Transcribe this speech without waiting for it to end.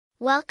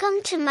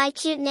Welcome to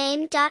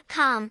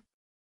mycutename.com.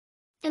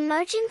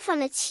 Emerging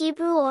from its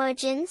Hebrew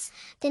origins,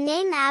 the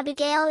name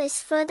Abigail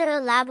is further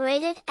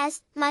elaborated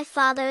as, "My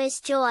father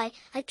is joy,"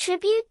 a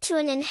tribute to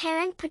an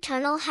inherent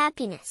paternal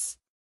happiness.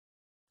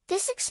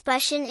 This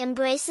expression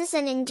embraces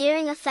an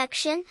endearing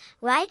affection,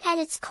 right at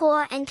its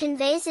core, and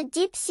conveys a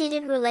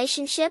deep-seated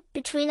relationship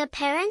between a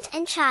parent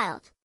and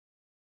child.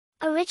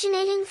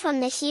 Originating from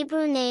the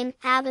Hebrew name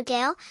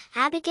Abbigail,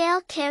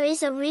 Abigail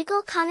carries a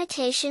regal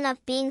connotation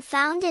of being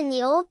found in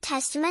the Old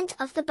Testament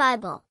of the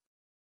Bible.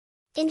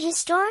 In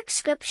historic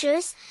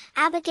scriptures,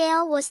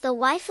 Abigail was the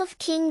wife of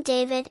King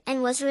David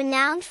and was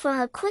renowned for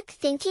her quick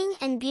thinking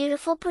and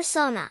beautiful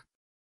persona.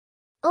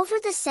 Over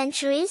the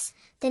centuries,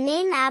 the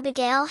name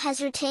Abigail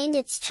has retained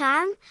its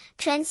charm,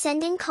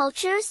 transcending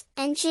cultures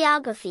and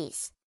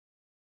geographies.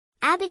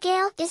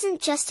 Abigail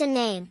isn't just a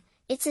name,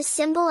 it's a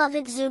symbol of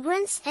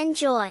exuberance and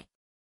joy.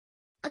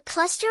 A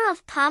cluster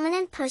of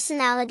prominent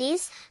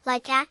personalities,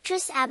 like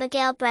actress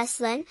Abigail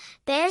Breslin,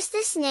 bears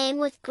this name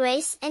with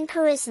grace and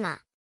charisma.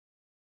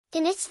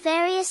 In its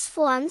various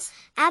forms,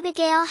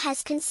 Abigail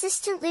has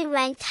consistently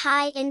ranked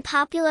high in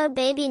popular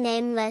baby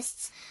name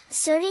lists,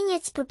 asserting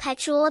its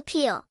perpetual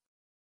appeal.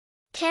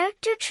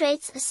 Character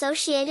traits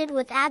associated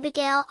with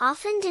Abigail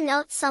often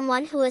denote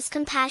someone who is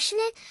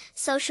compassionate,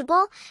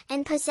 sociable,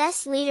 and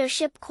possess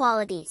leadership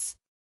qualities.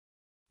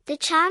 The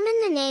charm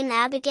in the name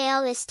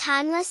Abigail is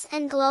timeless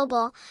and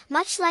global,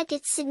 much like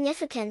its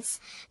significance,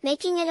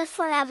 making it a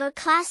forever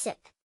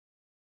classic.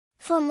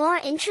 For more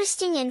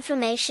interesting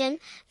information,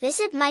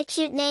 visit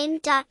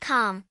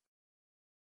mycutename.com.